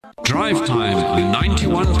Drive Time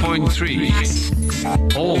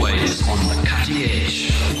 91.3. Always on the cutting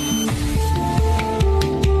edge.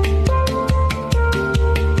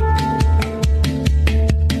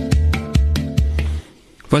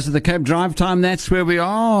 Was it the Cape Drive Time? That's where we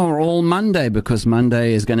are all Monday, because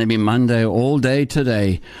Monday is going to be Monday all day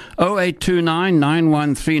today. 0829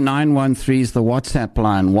 913 913 is the WhatsApp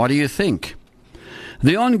line. What do you think?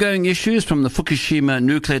 The ongoing issues from the Fukushima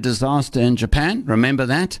nuclear disaster in Japan, remember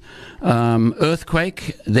that?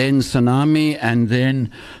 Earthquake, then tsunami, and then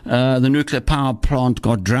the nuclear power plant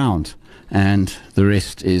got drowned. And the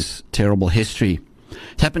rest is terrible history.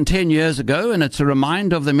 It happened 10 years ago, and it's a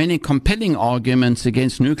reminder of the many compelling arguments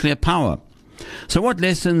against nuclear power. So what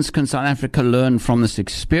lessons can South Africa learn from this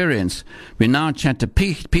experience? We now chat to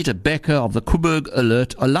Peter Becker of the Koeberg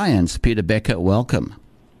Alert Alliance. Peter Becker, welcome.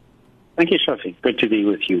 Thank you, Shafi. Good to be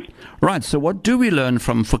with you. Right, so what do we learn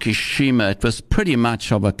from Fukushima? It was pretty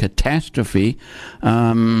much of a catastrophe.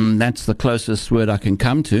 That's the closest word I can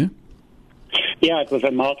come to. Yeah, it was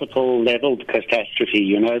a multiple-leveled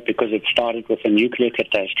catastrophe, because it started with a nuclear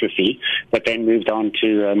catastrophe, but then moved on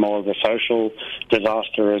to more of a social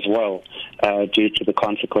disaster as well, due to the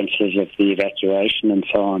consequences of the evacuation and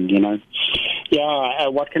so on, Yeah,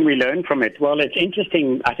 what can we learn from it? Well, it's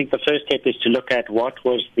interesting. I think the first step is to look at what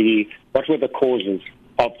were the causes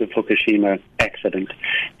of the Fukushima accident.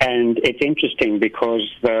 And it's interesting because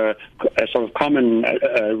the sort of common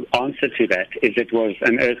answer to that is it was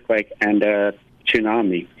an earthquake and a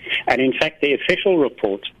tsunami. And in fact, the official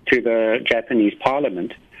report to the Japanese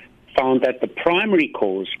parliament found that the primary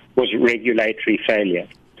cause was regulatory failure.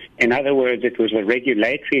 In other words, it was a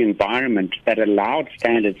regulatory environment that allowed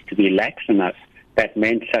standards to be lax enough that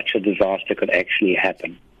meant such a disaster could actually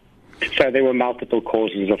happen. So there were multiple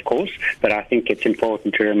causes, of course, but I think it's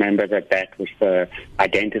important to remember that was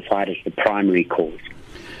identified as the primary cause.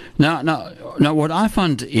 Now, what I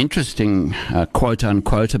found interesting, quote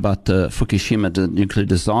unquote, about the Fukushima nuclear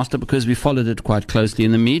disaster, because we followed it quite closely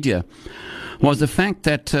in the media, was the fact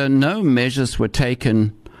that no measures were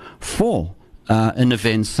taken for an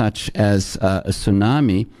event such as a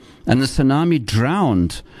tsunami, and the tsunami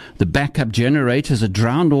drowned the backup generators. It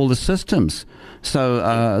drowned all the systems.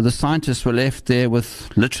 So the scientists were left there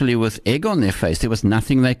literally with egg on their face. There was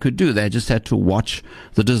nothing they could do. They just had to watch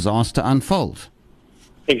the disaster unfold.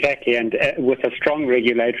 Exactly, and with a strong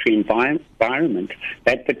regulatory environment,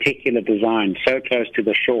 that particular design so close to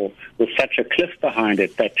the shore, with such a cliff behind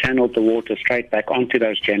it that channeled the water straight back onto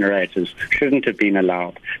those generators, shouldn't have been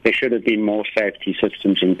allowed. There should have been more safety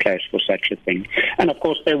systems in place for such a thing. And of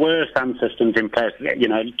course, there were some systems in place,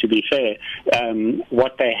 to be fair.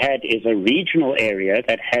 What they had is a regional area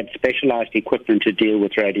that had specialized equipment to deal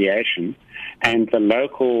with radiation, and the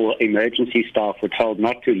local emergency staff were told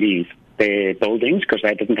not to leave their buildings because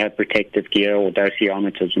they didn't have protective gear or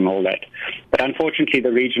dosimeters and all that. But unfortunately,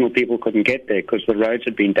 the regional people couldn't get there because the roads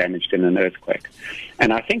had been damaged in an earthquake.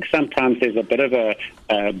 And I think sometimes there's a bit of a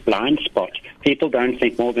blind spot. People don't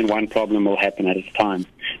think more than one problem will happen at a time.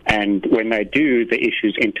 And when they do, the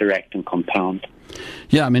issues interact and compound.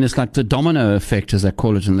 Yeah, I mean, it's like the domino effect, as they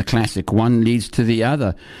call it in the classic. One leads to the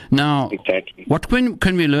other. Now, exactly. What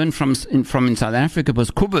can we learn from in South Africa?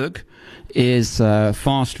 Because Koeberg is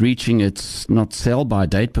fast reaching its not sell-by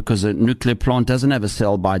date, because a nuclear plant doesn't have a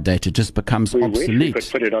sell-by date. It just becomes obsolete. We wish we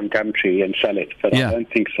could put it on Gumtree and sell it, but yeah. I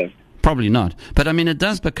don't think so. Probably not. But, I mean, it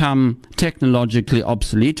does become technologically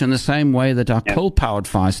obsolete in the same way that our coal-powered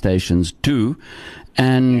fire stations do.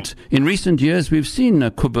 And in recent years, we've seen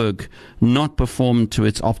Koeberg not perform to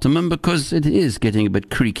its optimum because it is getting a bit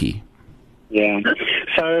creaky. Yeah.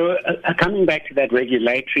 So coming back to that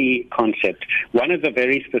regulatory concept, one of the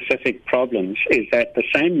very specific problems is that the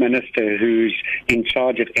same minister who's in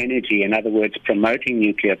charge of energy, in other words, promoting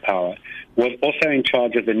nuclear power, was also in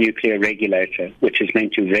charge of the nuclear regulator, which is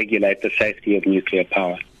meant to regulate the safety of nuclear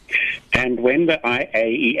power. And when the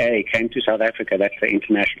IAEA came to South Africa, that's the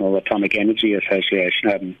International Atomic Energy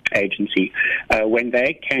Association agency, when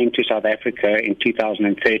they came to South Africa in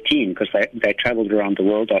 2013, because they traveled around the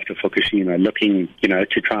world after Fukushima, looking,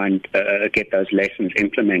 to try and get those lessons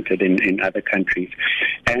implemented in other countries.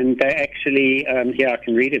 And they actually, here I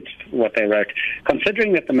can read it, what they wrote.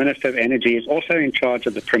 Considering that the Minister of Energy is also in charge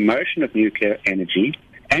of the promotion of nuclear energy,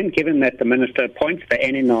 and given that the Minister appoints the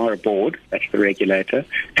NNR board, that's the regulator,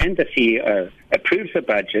 and the CEO, approves the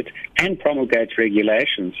budget, and promulgates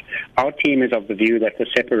regulations, our team is of the view that the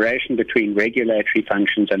separation between regulatory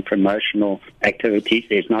functions and promotional activities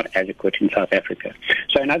is not adequate in South Africa.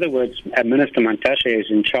 So in other words, Minister Mantashe is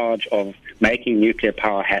in charge of making nuclear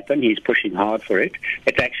power happen. He's pushing hard for it.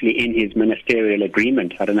 It's actually in his ministerial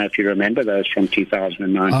agreement. I don't know if you remember those from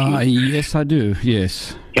 2019. Yes, I do,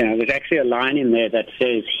 yes. There's actually a line in there that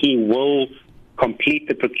says he will complete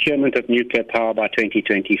the procurement of nuclear power by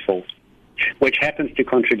 2024, which happens to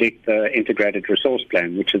contradict the integrated resource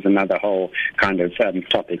plan, which is another whole kind of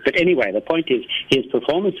topic. But anyway, the point is his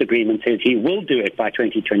performance agreement says he will do it by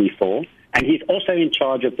 2024, and he's also in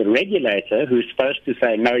charge of the regulator who's supposed to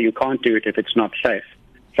say, no, you can't do it if it's not safe.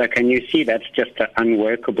 So can you see that's just an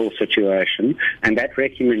unworkable situation, and that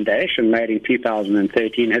recommendation made in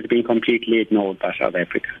 2013 has been completely ignored by South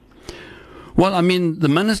Africa. Well, I mean, the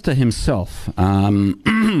minister himself,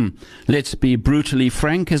 let's be brutally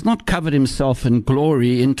frank, has not covered himself in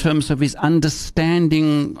glory in terms of his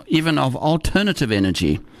understanding even of alternative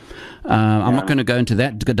energy. I'm not going to go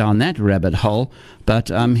down that rabbit hole, but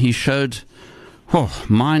he showed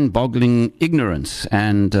mind-boggling ignorance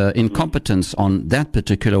and incompetence on that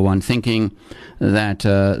particular one, thinking that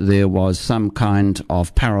there was some kind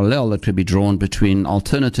of parallel that could be drawn between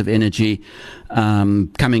alternative energy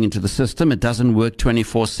coming into the system. It doesn't work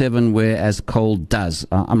 24/7, whereas coal does.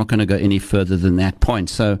 I'm not going to go any further than that point.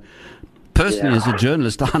 So personally, as a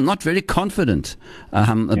journalist, I'm not very confident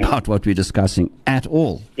about what we're discussing at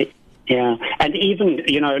all. Yeah, and even,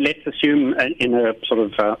 let's assume in a sort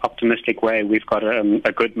of optimistic way we've got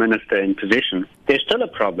a good minister in position. There's still a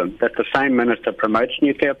problem that the same minister promotes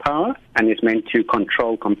nuclear power and is meant to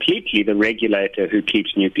control completely the regulator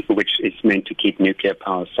which is meant to keep nuclear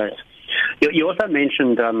power safe. You also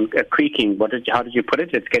mentioned creaking. How did you put it?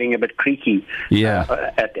 It's getting a bit creaky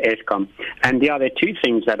at Eskom. And there are two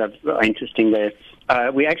things that are interesting there.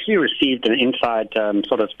 We actually received an inside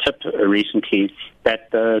sort of tip recently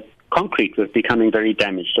that the concrete was becoming very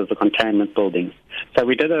damaged of the containment building. So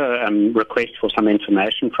we did a request for some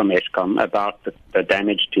information from Eskom about the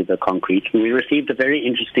damage to the concrete, and we received a very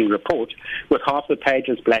interesting report with half the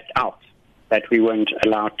pages blacked out that we weren't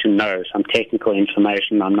allowed to know, some technical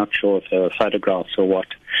information. I'm not sure if there were photographs or what.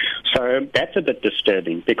 So that's a bit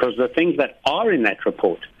disturbing, because the things that are in that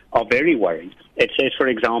report are very worrying. It says, for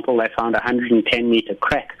example, they found a 110-meter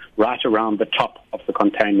crack right around the top of the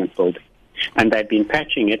containment building. And they've been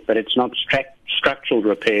patching it, but it's not structural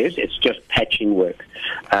repairs, it's just patching work.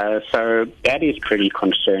 So that is pretty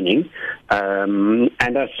concerning.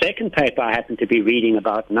 And a second paper I happen to be reading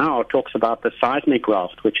about now talks about the seismic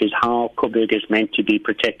raft, which is how Koeberg is meant to be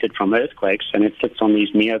protected from earthquakes, and it sits on these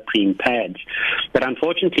neoprene pads. But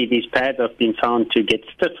unfortunately, these pads have been found to get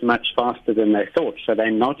stiff much faster than they thought, so they're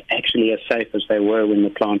not actually as safe as they were when the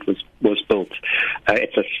plant was built.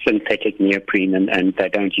 It's a synthetic neoprene, and they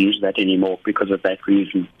don't use that anymore because of that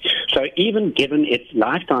reason. So even given its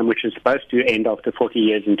lifetime, which is supposed to end after 40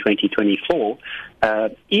 years in 2024,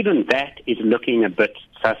 even that is looking a bit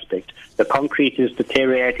suspect. The concrete is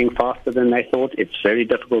deteriorating faster than they thought. It's very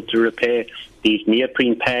difficult to repair. These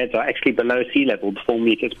neoprene pads are actually below sea level, 4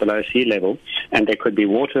 meters below sea level, and there could be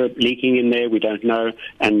water leaking in there, we don't know,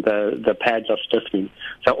 and the pads are stiffening.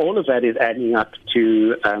 So all of that is adding up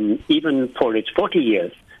to, even for its 40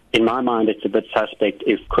 years, in my mind, it's a bit suspect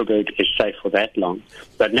if Koeberg is safe for that long.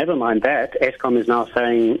 But never mind that, Eskom is now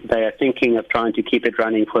saying they are thinking of trying to keep it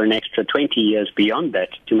running for an extra 20 years beyond that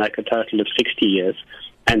to make a total of 60 years.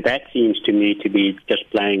 And that seems to me to be just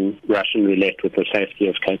playing Russian roulette with the safety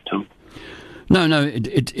of Cape Town. No,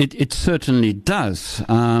 it certainly does.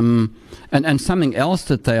 And something else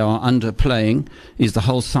that they are underplaying is the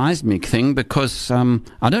whole seismic thing, because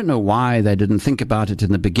I don't know why they didn't think about it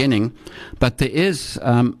in the beginning, but there is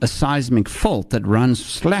a seismic fault that runs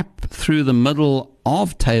slap through the middle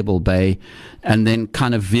of Table Bay and then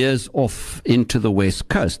kind of veers off into the west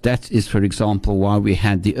coast. That is, for example, why we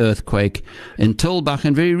had the earthquake in Tulbagh,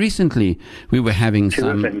 and very recently we were having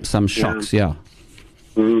some shocks, yeah.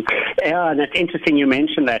 Yeah, and it's interesting you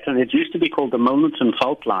mentioned that, and it used to be called the Milnerton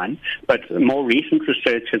Fault Line, but more recent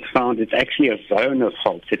research has found it's actually a zone of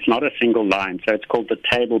faults. It's not a single line, so it's called the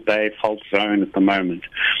Table Bay Fault Zone at the moment.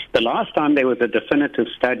 The last time there was a definitive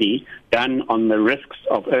study done on the risks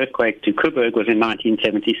of earthquake to Koeberg was in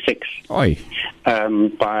 1976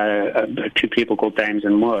 by two people called Dames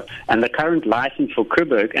and Moore. And the current license for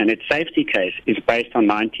Koeberg and its safety case is based on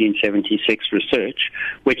 1976 research,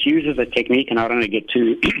 which uses a technique, and I don't want to get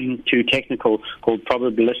too technical, called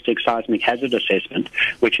probabilistic seismic hazard assessment,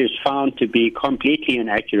 which is found to be completely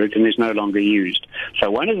inaccurate and is no longer used. So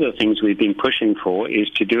one of the things we've been pushing for is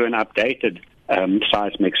to do an updated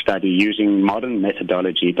seismic study using modern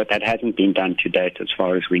methodology, but that hasn't been done to date as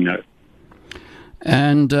far as we know.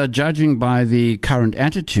 And judging by the current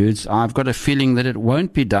attitudes, I've got a feeling that it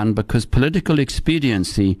won't be done because political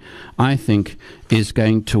expediency, I think, is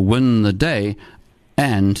going to win the day,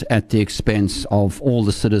 and at the expense of all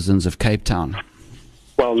the citizens of Cape Town.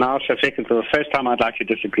 Well, now, Shafiq, it's the first time I'd like to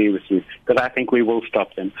disagree with you, because I think we will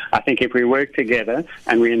stop them. I think if we work together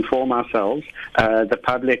and we inform ourselves, the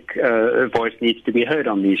public voice needs to be heard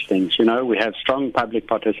on these things. You know, we have strong public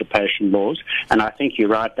participation laws, and I think you're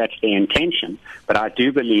right, that's the intention. But I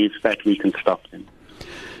do believe that we can stop them.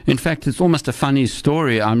 In fact, it's almost a funny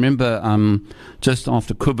story. I remember just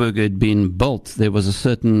after Koeberg had been built, there was a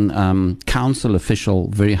certain council official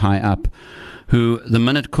very high up who, the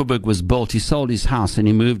minute Koeberg was built, he sold his house and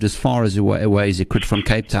he moved as far as away as he could from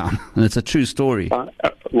Cape Town. And it's a true story.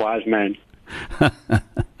 Wise man.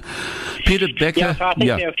 Peter Becker. Yeah, so I think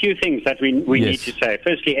there are a few things that we need to say.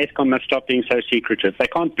 Firstly, Eskom must stop being so secretive. They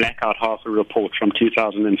can't black out half a report from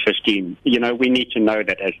 2015. You know, we need to know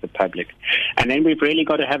that as the public. And then we've really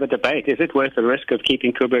got to have a debate. Is it worth the risk of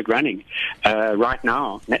keeping Koeberg running right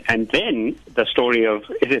now? And then the story of,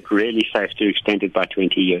 is it really safe to extend it by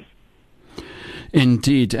 20 years?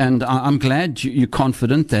 Indeed, and I'm glad you're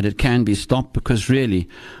confident that it can be stopped, because really,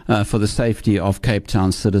 for the safety of Cape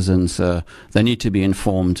Town citizens, they need to be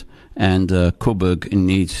informed, and Koeberg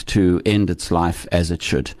needs to end its life as it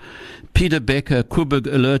should. Peter Becker,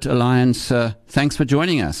 Koeberg Alert Alliance, thanks for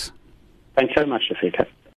joining us. Thanks so much, Shafiq.